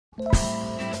Human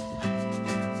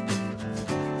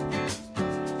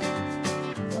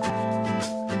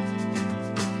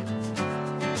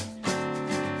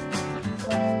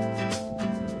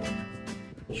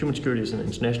security is an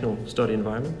international study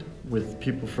environment with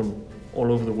people from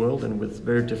all over the world and with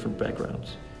very different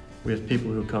backgrounds. We have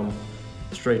people who come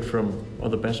straight from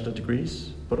other bachelor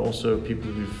degrees, but also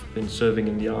people who've been serving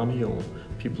in the army or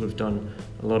people who've done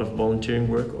a lot of volunteering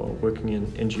work or working in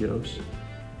NGOs.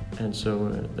 And so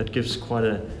that gives quite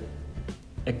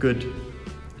a good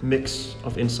mix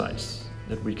of insights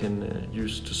that we can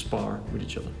use to spar with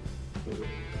each other.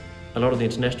 A lot of the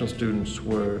international students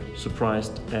were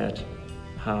surprised at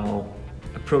how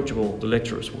approachable the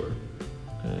lecturers were.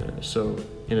 So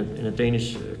in a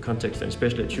Danish context, and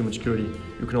especially at human security,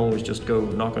 you can always just go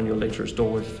knock on your lecturer's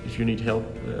door if you need help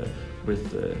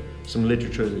with some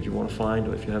literature that you want to find,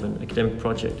 or if you have an academic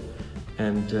project.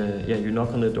 And yeah, you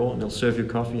knock on the door and they'll serve you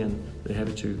coffee, and they're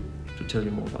happy to tell you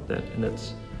more about that. And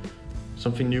that's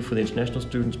something new for the international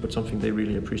students, but something they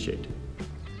really appreciate.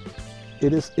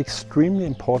 It is extremely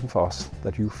important for us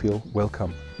that you feel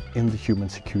welcome in the human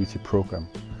security program.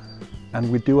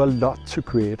 And we do a lot to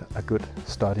create a good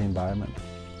study environment.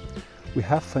 We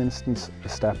have, for instance,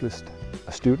 established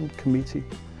a student committee,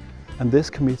 and this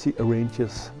committee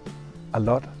arranges a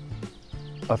lot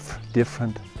of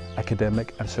different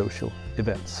academic and social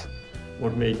events.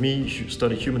 What made me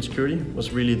study human security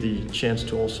was really the chance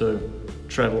to also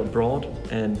travel abroad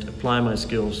and apply my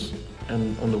skills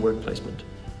on the work placement.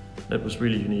 That was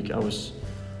really unique. I was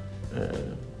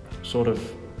sort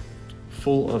of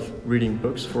full of reading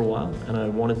books for a while, and I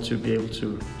wanted to be able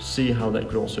to see how that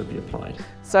could also be applied.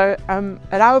 So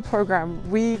at our program,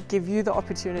 we give you the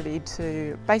opportunity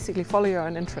to basically follow your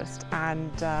own interest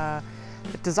and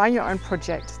design your own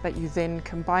project that you then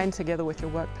combine together with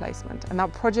your work placement. And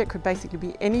that project could basically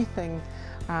be anything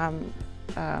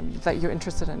that you're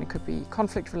interested in. It could be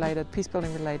conflict related, peace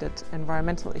building related,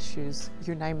 environmental issues,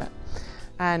 you name it.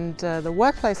 And the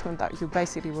work placement that you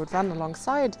basically would run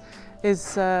alongside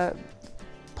is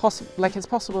it's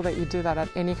possible that you do that at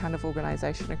any kind of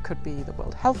organization. It could be the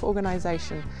World Health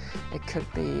Organization, it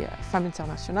could be Femme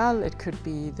Internationale, it could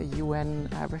be the UN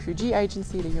Refugee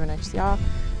Agency, the UNHCR.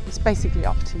 It's basically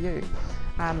up to you.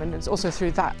 And it's also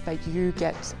through that you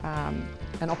get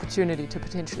an opportunity to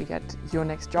potentially get your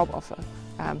next job offer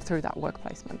through that work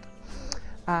placement.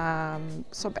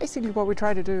 So basically what we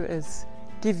try to do is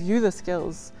give you the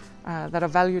skills that are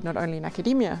valued not only in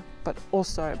academia, but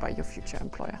also by your future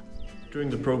employer. During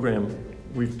the program,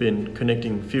 we've been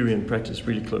connecting theory and practice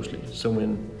really closely. So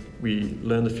when we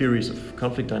learn the theories of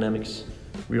conflict dynamics,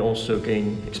 we also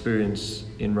gain experience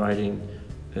in writing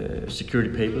security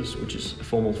papers, which is a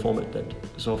formal format that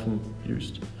is often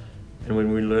used. And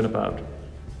when we learn about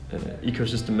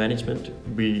ecosystem management,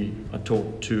 we are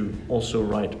taught to also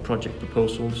write project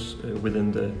proposals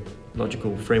within the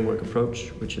logical framework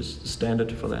approach, which is the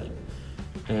standard for that.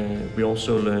 We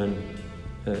also learn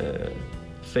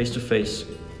face-to-face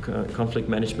conflict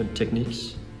management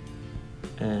techniques,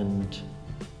 and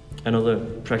another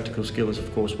practical skill is,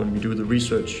 of course, when we do the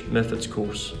research methods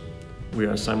course, we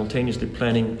are simultaneously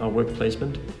planning our work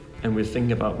placement, and we're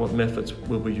thinking about what methods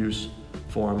will we use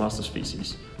for our master's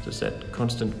thesis. So it's that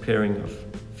constant pairing of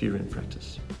theory and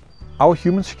practice. Our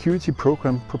human security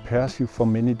program prepares you for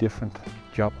many different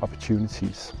job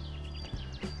opportunities.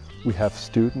 We have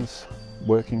students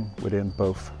working within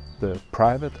both the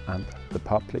private and the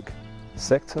public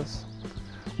sectors.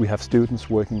 We have students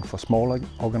working for smaller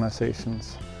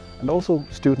organizations, and also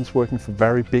students working for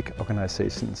very big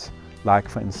organizations, like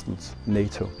for instance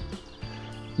NATO.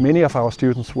 Many of our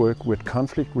students work with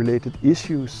conflict-related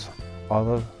issues,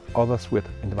 others with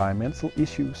environmental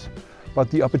issues,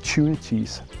 but the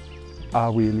opportunities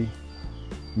are really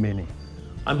many.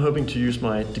 I'm hoping to use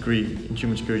my degree in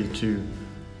human security to,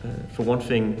 for one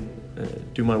thing,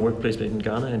 do my work placement in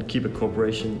Ghana and keep a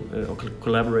cooperation or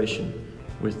collaboration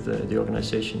with the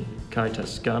organization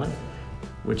Caritas Ghana,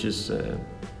 which is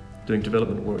doing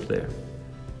development work there.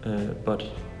 But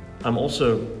I'm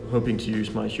also hoping to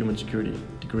use my human security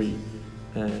degree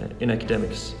in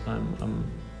academics. I'm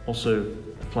also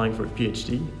applying for a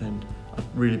PhD, and I've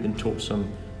really been taught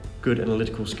some good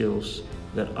analytical skills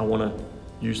that I want to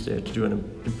use there to do an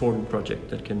important project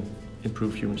that can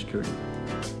improve human security.